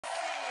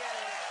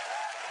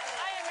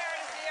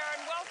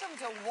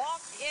to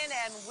Walk In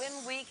and Win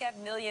Week at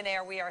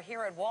Millionaire. We are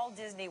here at Walt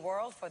Disney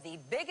World for the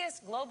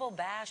biggest global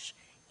bash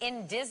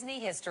in Disney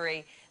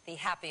history, the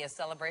happiest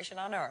celebration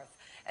on Earth.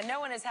 And no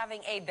one is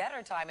having a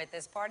better time at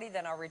this party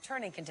than our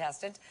returning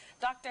contestant,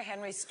 Dr.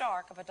 Henry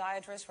Stark, a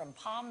podiatrist from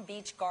Palm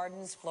Beach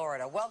Gardens,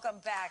 Florida. Welcome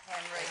back,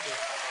 Henry. Thank you.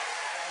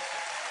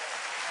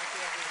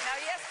 Now,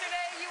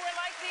 yesterday, you were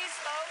like these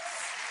folks.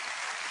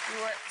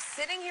 You were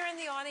sitting here in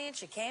the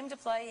audience. You came to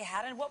play. You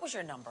had it. What was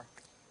your number?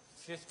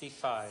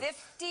 55.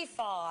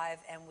 55,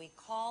 and we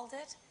called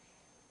it,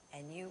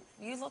 and you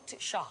looked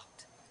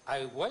shocked.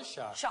 I was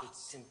shocked. Shocked.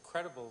 It's an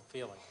incredible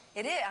feeling.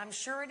 It is. I'm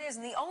sure it is.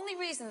 And the only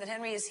reason that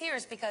Henry is here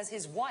is because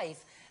his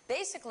wife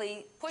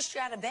basically pushed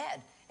you out of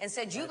bed and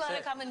said, you got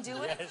to come and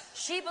do it. Yes.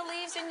 She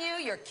believes in you.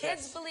 Your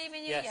kids believe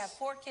in you. Yes. You have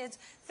 4 kids.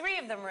 3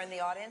 of them are in the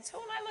audience. Who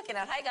am I looking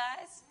at? Hi,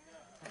 guys.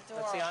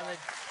 Let's see on the...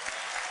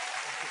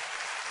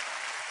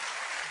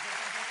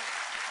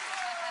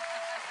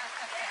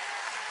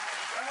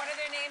 And what are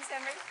their names,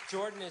 Henry?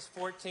 Jordan is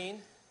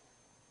 14,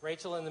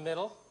 Rachel in the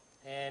middle,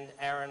 and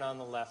Aaron on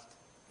the left.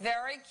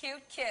 Very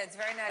cute kids.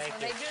 Very nice. Thank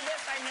When you. they do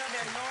this, I know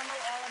they're normal,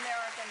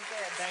 all-American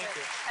kids. Thank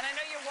you. And I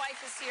know your wife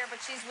is here, but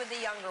she's with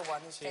the younger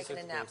one who's She's taking a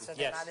with the nap, baby. so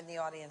they're Yes. not in the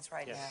audience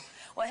right Yes. now.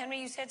 Well, Henry,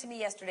 you said to me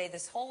yesterday,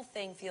 this whole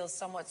thing feels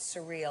somewhat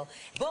surreal.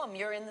 Boom,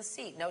 you're in the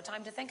seat. No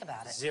time to think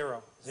about it.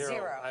 Zero.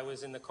 Zero. I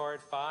was in the car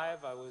at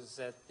 5. I was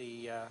at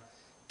the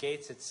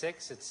gates at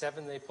 6. At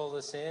 7, they pulled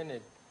us in.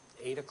 At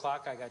 8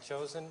 o'clock, I got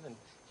chosen, and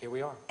here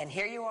we are. And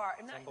here you are.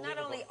 Not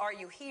Unbelievable. only are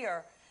you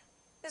here,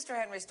 Mr.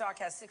 Henry Stark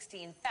has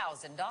 $16,000.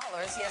 Yes,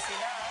 he does.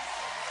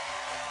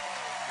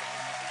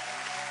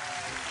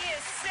 He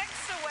is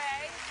 6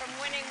 away from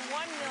winning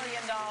 $1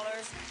 million.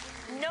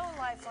 No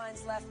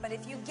lifelines left, but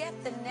if you get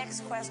the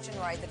next question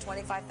right, the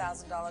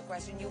 $25,000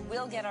 question, you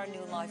will get our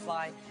new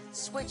lifeline.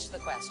 Switch the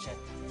question.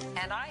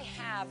 And I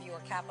have your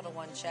Capital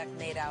One check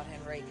made out,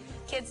 Henry.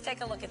 Kids, take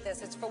a look at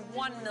this. It's for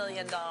 $1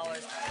 million. That's a lot of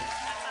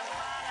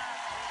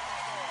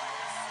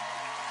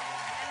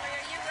Henry,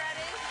 are you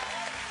ready?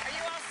 Are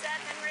you all set,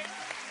 Henry?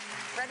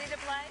 Ready to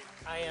play?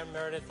 I am,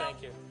 Meredith.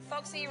 Thank you.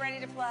 Folks, are you ready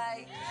to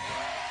play?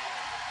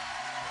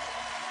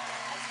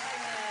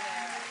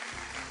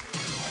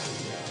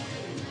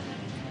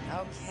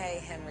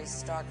 Okay, Henry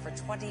Stark, for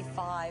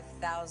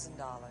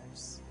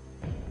 $25,000.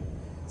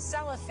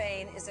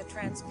 Cellophane is a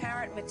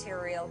transparent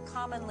material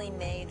commonly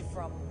made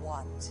from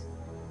what?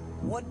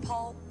 Wood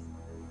pulp,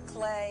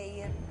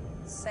 clay,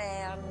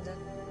 sand,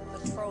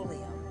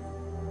 petroleum.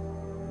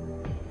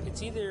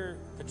 It's either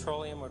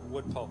petroleum or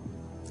wood pulp.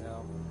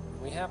 Now,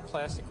 we have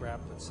plastic wrap,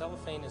 but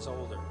cellophane is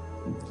older.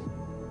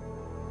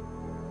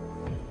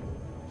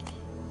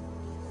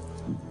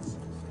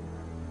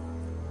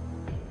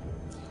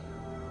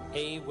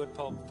 A, wood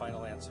pulp,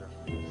 final answer.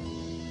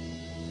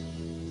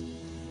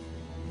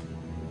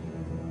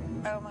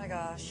 Oh my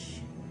gosh.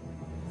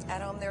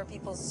 At home there are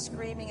people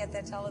screaming at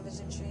their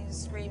television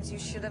screens, you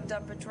should have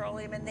done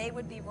petroleum, and they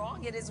would be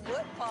wrong. It is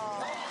wood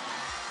pulp.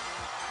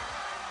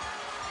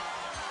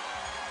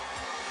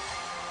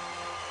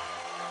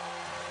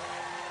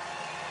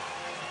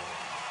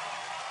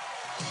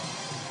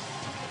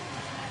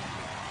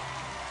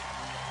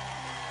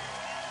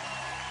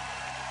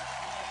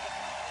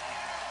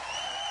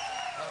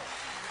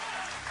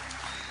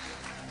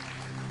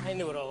 I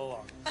knew it all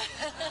along.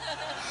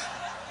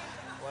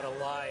 What a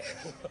lie.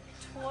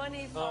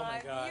 25. Oh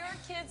my God. Your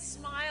kids'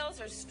 smiles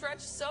are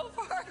stretched so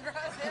far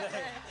across their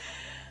head.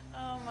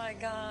 Oh my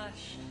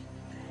gosh.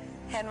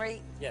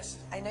 Henry. Yes.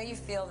 I know you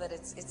feel that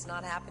it's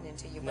not happening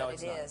to you, No, but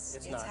it's it not. is.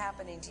 It's It's not.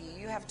 happening to you.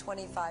 You have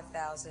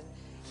 25,000.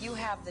 You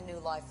have the new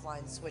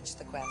lifeline. Switch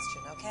the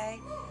question, okay?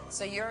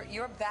 So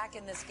you're back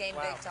in this game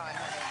Wow. big time,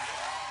 honey.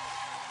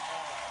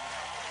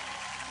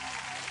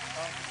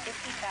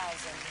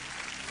 50,000,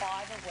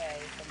 5 away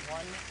from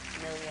 $1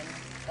 million.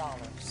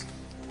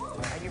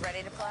 Are you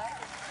ready to play?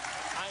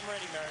 I'm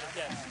ready, Meredith,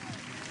 yes.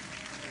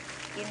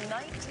 In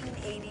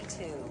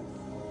 1982,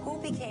 who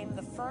became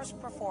the first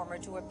performer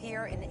to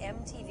appear in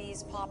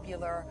MTV's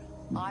popular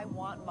I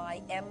Want My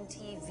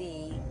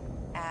MTV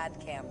ad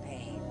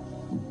campaign?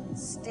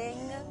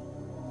 Sting,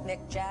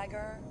 Mick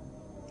Jagger,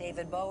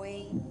 David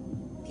Bowie,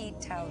 Pete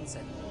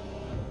Townsend.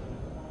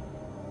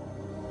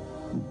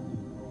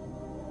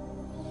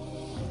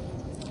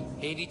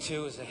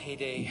 '82 is a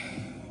heyday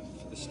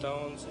for the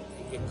Stones.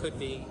 It could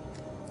be.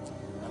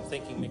 I'm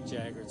thinking Mick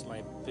Jagger. It's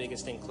my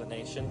biggest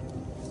inclination.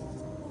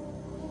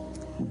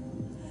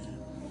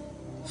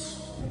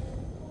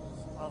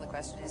 Well, the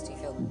question is, do you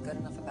feel good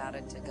enough about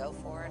it to go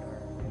for it,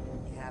 or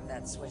you have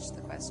that switch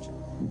the question?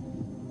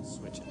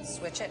 Switch it.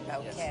 Switch it?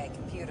 Okay, Yes.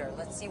 Computer,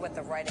 let's see what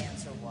the right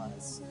answer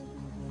was.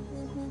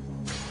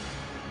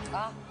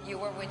 Ah, you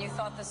were, when you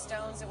thought the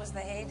Stones, it was the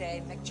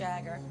heyday, Mick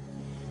Jagger.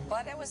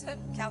 But it was a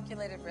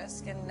calculated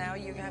risk, and now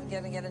you're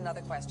going to get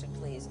another question,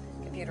 please.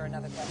 Computer,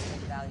 another question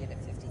valued at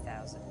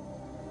 50,000.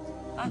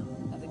 Ah,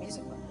 another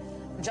music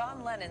one.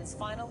 John Lennon's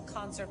final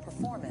concert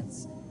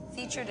performance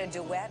featured a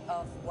duet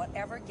of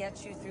Whatever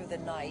Gets You Through the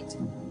Night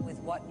with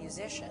what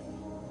musician?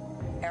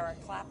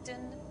 Eric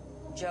Clapton,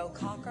 Joe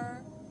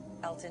Cocker,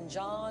 Elton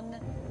John,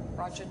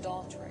 Roger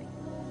Daltrey.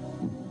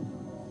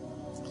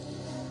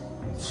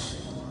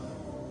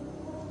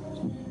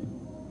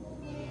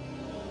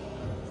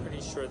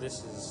 Pretty sure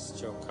this is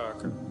Joe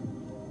Cocker.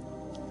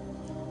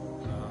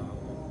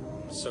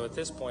 So at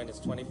this point, it's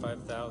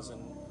 25,000.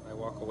 I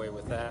walk away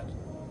with that,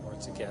 or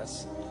it's a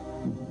guess.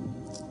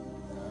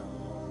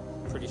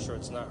 Pretty sure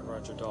it's not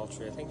Roger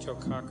Daltrey. I think Joe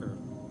Cocker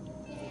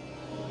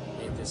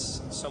made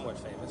this somewhat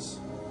famous.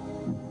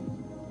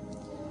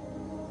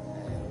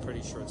 And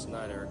pretty sure it's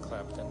not Eric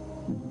Clapton.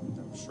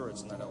 I'm sure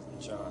it's not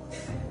Elton John.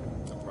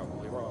 I'm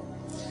probably wrong.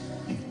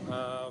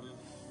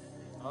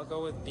 I'll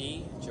go with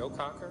B, Joe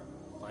Cocker.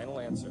 Final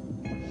answer.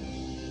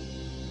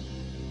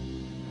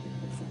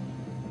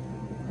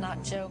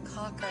 Not Joe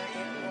Cocker,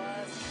 it